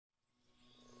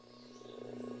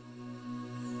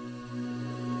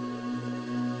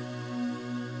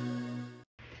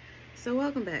So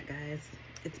welcome back, guys.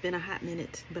 It's been a hot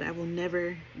minute, but I will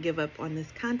never give up on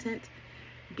this content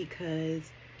because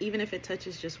even if it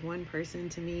touches just one person,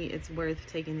 to me, it's worth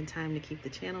taking the time to keep the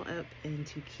channel up and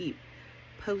to keep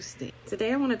posting.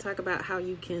 Today, I want to talk about how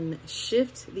you can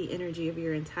shift the energy of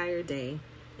your entire day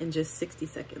in just 60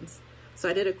 seconds. So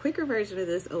I did a quicker version of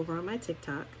this over on my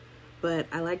TikTok, but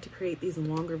I like to create these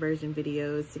longer version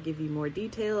videos to give you more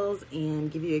details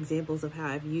and give you examples of how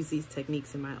I've used these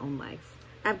techniques in my own life.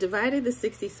 I've divided the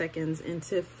 60 seconds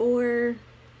into 4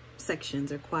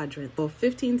 sections or quadrants. So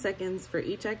 15 seconds for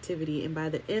each activity, and by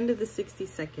the end of the 60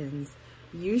 seconds,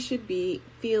 you should be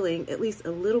feeling at least a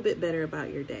little bit better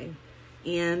about your day.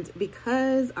 And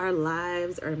because our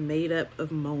lives are made up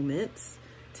of moments,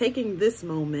 taking this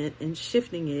moment and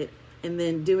shifting it and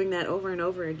then doing that over and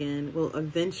over again will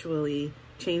eventually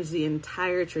change the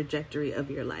entire trajectory of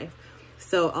your life.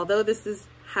 So although this is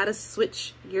how to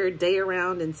switch your day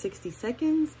around in 60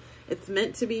 seconds, it's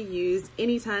meant to be used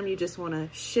anytime you just want to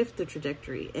shift the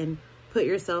trajectory and put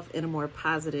yourself in a more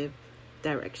positive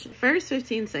direction. First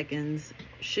 15 seconds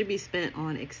should be spent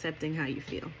on accepting how you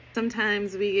feel.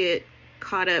 Sometimes we get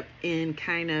caught up in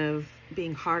kind of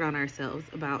being hard on ourselves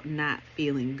about not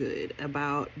feeling good,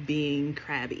 about being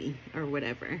crabby or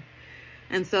whatever.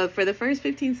 And so for the first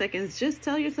 15 seconds, just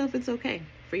tell yourself it's okay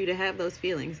for you to have those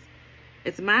feelings.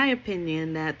 It's my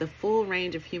opinion that the full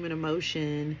range of human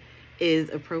emotion is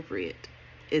appropriate.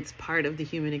 It's part of the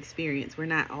human experience. We're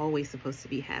not always supposed to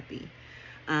be happy.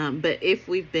 But if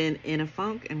we've been in a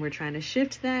funk and we're trying to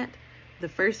shift that, the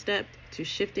first step to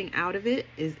shifting out of it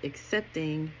is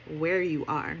accepting where you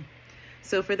are.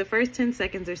 So for the first 10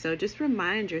 seconds or so, just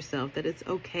remind yourself that it's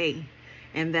okay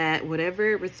and that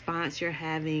whatever response you're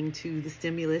having to the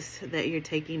stimulus that you're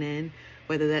taking in,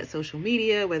 whether that's social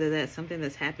media, whether that's something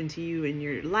that's happened to you in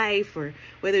your life, or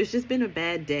whether it's just been a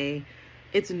bad day,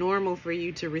 it's normal for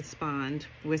you to respond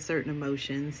with certain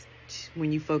emotions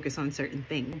when you focus on certain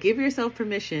things. Give yourself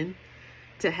permission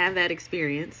to have that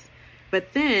experience,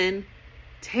 but then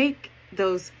take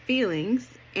those feelings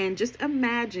and just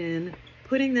imagine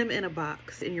putting them in a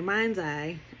box in your mind's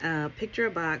eye. Picture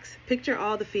a box, picture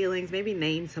all the feelings, maybe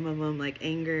name some of them like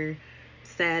anger,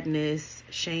 sadness,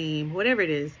 shame, whatever it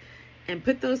is, and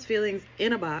put those feelings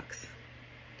in a box,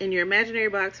 in your imaginary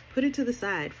box. Put it to the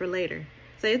side for later.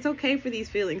 Say it's okay for these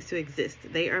feelings to exist.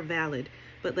 They are valid,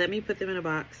 but let me put them in a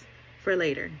box for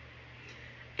later.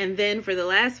 And then for the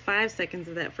last 5 seconds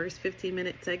of that first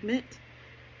 15-minute segment,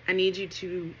 I need you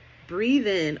to breathe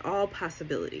in all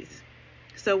possibilities.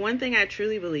 So one thing I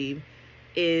truly believe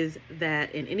is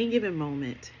that in any given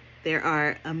moment, there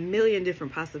are a million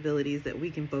different possibilities that we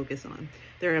can focus on.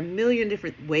 There are a million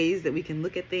different ways that we can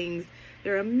look at things.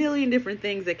 There are a million different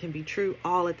things that can be true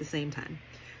all at the same time.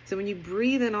 So when you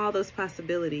breathe in all those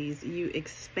possibilities, you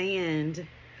expand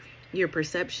your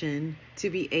perception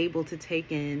to be able to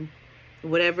take in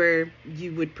whatever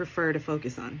you would prefer to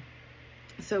focus on.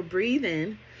 So breathe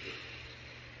in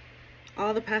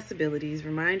all the possibilities,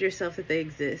 remind yourself that they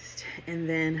exist, and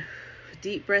then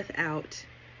deep breath out,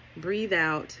 breathe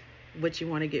out what you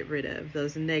want to get rid of,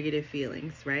 those negative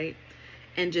feelings, right?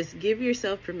 And just give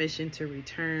yourself permission to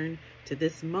return to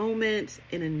this moment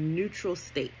in a neutral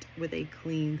state with a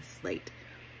clean slate.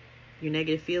 Your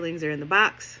negative feelings are in the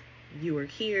box. You are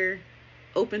here,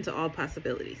 open to all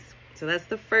possibilities. So that's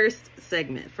the first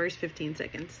segment, first 15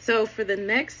 seconds. So for the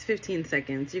next 15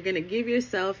 seconds, you're going to give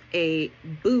yourself a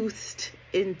boost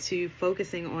into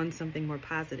focusing on something more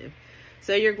positive.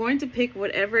 So you're going to pick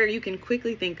whatever you can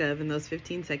quickly think of in those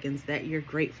 15 seconds that you're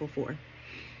grateful for.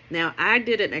 Now, I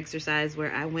did an exercise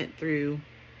where I went through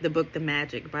the book, The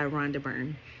Magic by Rhonda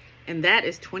Byrne. And that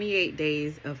is 28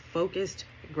 days of focused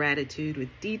gratitude with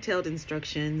detailed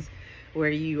instructions where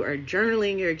you are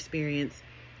journaling your experience.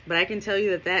 But I can tell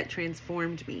you that that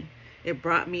transformed me. It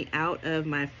brought me out of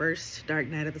my first dark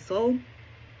night of the soul.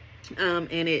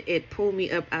 And it pulled me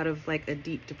up out of like a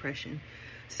deep depression.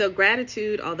 So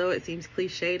gratitude, although it seems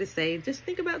cliche to say, just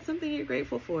think about something you're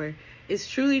grateful for, is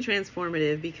truly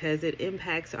transformative because it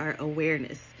impacts our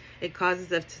awareness. It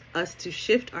causes us to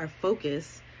shift our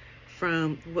focus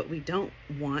from what we don't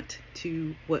want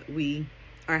to what we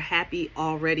are happy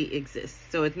already exists.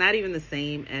 So it's not even the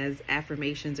same as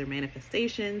affirmations or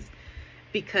manifestations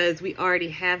because we already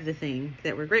have the thing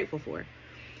that we're grateful for.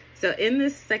 So in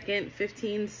this second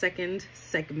 15-second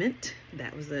segment,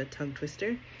 that was a tongue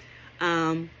twister,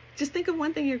 just think of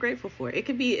one thing you're grateful for. It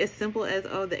could be as simple as,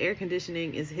 oh, the air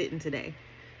conditioning is hitting today.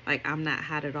 Like, I'm not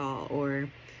hot at all. Or,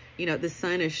 you know, the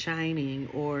sun is shining.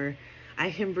 Or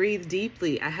I can breathe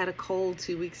deeply. I had a cold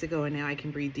 2 weeks ago and now I can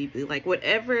breathe deeply. Like,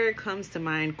 whatever comes to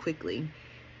mind quickly,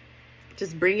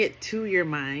 just bring it to your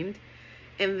mind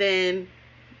And then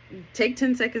take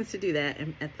 10 seconds to do that.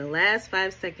 And at the last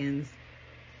 5 seconds,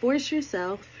 force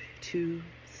yourself to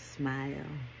smile.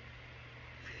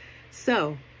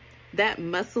 So that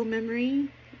muscle memory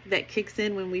that kicks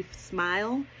in when we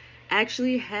smile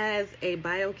actually has a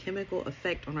biochemical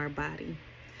effect on our body.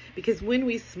 Because when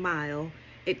we smile,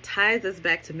 it ties us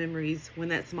back to memories when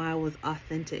that smile was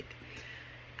authentic.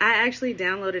 I actually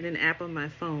downloaded an app on my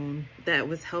phone that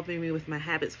was helping me with my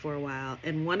habits for a while.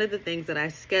 And one of the things that I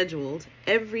scheduled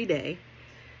every day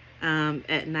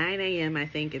at 9 a.m., I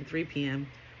think, and 3 p.m.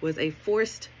 was a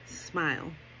forced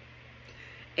smile.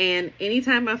 And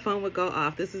anytime my phone would go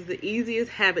off, this was the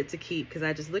easiest habit to keep because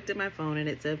I just looked at my phone and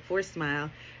it said forced smile.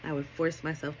 I would force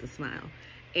myself to smile.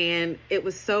 And it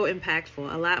was so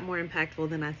impactful, a lot more impactful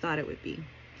than I thought it would be.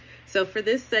 So for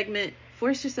this segment,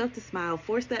 force yourself to smile,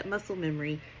 force that muscle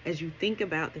memory as you think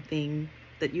about the thing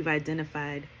that you've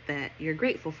identified that you're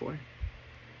grateful for.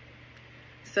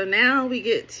 So now we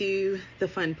get to the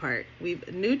fun part.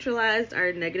 We've neutralized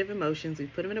our negative emotions.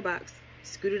 We've put them in a box,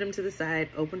 scooted them to the side,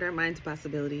 opened our mind to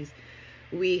possibilities.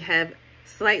 We have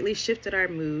slightly shifted our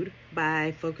mood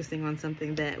by focusing on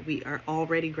something that we are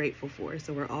already grateful for.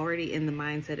 So we're already in the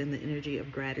mindset and the energy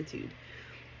of gratitude.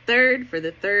 Third, for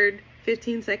the third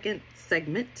 15-second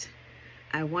segment,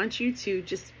 I want you to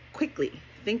just quickly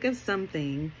think of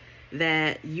something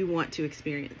that you want to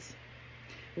experience.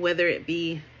 Whether it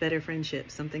be better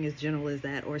friendships, something as general as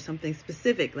that, or something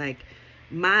specific like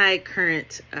my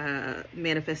current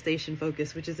manifestation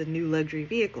focus, which is a new luxury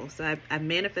vehicle. So I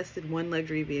manifested one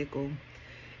luxury vehicle,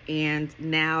 and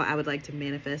now I would like to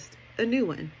manifest a new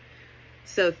one.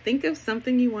 So think of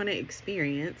something you want to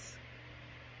experience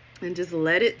and just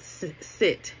let it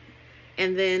sit.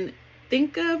 And then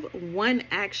think of one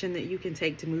action that you can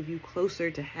take to move you closer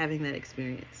to having that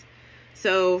experience.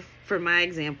 So for my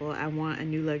example, I want a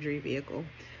new luxury vehicle.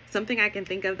 Something I can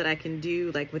think of that I can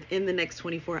do like within the next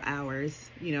 24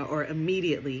 hours, or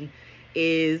immediately,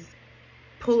 is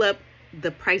pull up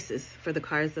the prices for the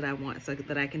cars that I want so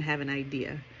that I can have an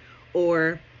idea,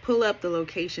 or pull up the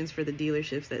locations for the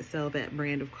dealerships that sell that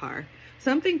brand of car.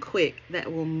 Something quick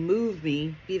that will move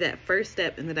me, be that first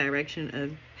step in the direction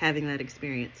of having that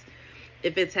experience.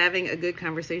 If it's having a good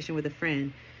conversation with a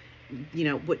friend,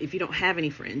 if you don't have any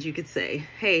friends, you could say,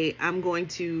 hey, I'm going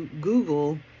to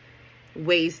Google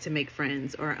ways to make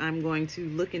friends, or I'm going to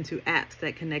look into apps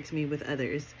that connect me with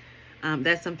others.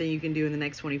 That's something you can do in the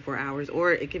next 24 hours,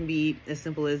 or it can be as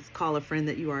simple as call a friend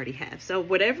that you already have. So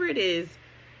whatever it is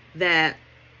that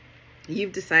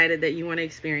you've decided that you want to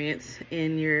experience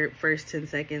in your first 10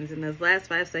 seconds, in those last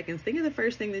 5 seconds, think of the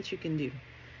first thing that you can do.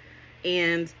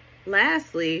 And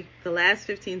lastly, the last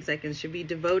 15 seconds should be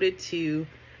devoted to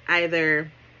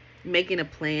either making a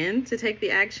plan to take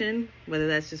the action, whether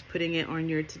that's just putting it on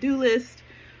your to-do list,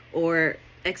 or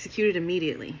execute it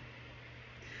immediately.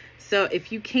 So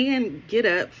if you can get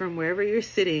up from wherever you're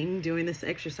sitting doing this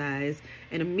exercise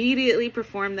and immediately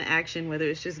perform the action, whether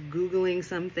it's just Googling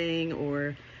something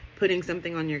or putting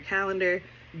something on your calendar,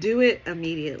 do it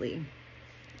immediately.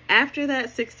 After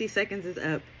that 60 seconds is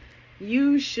up,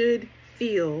 you should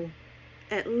feel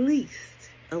at least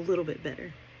a little bit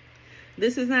better.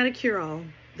 This is not a cure-all.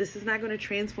 This is not going to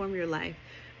transform your life,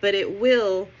 but it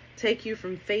will take you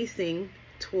from facing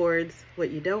towards what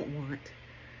you don't want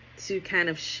to kind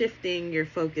of shifting your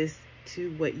focus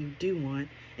to what you do want.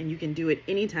 And you can do it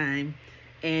anytime,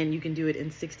 and you can do it in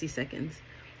 60 seconds.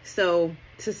 So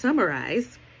to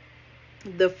summarize,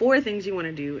 the 4 things you want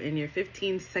to do in your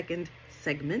 15-second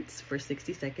segments for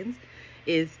 60 seconds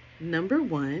is: number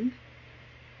 1,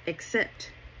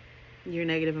 accept your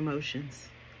negative emotions.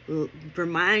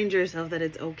 Remind yourself that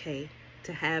it's okay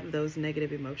to have those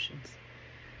negative emotions.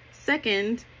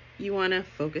 Second, you want to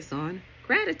focus on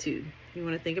gratitude. You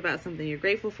want to think about something you're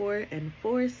grateful for and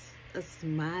force a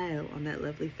smile on that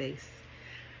lovely face.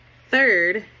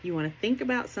 Third, you want to think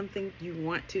about something you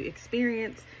want to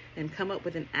experience and come up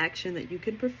with an action that you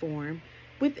can perform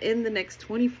within the next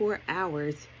 24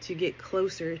 hours to get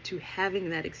closer to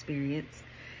having that experience.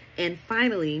 And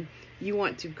finally, you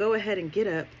want to go ahead and get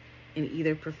up and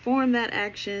either perform that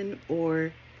action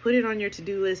or put it on your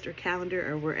to-do list or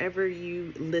calendar or wherever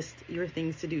you list your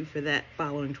things to do for that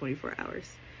following 24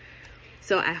 hours.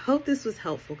 So I hope this was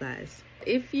helpful, guys.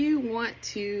 If you want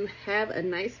to have a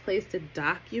nice place to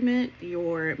document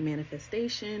your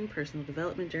manifestation, personal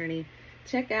development journey,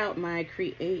 check out my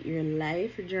Create Your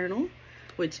Life journal,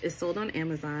 which is sold on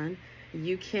Amazon.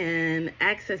 You can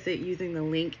access it using the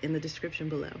link in the description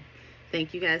below.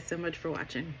 Thank you guys so much for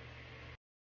watching.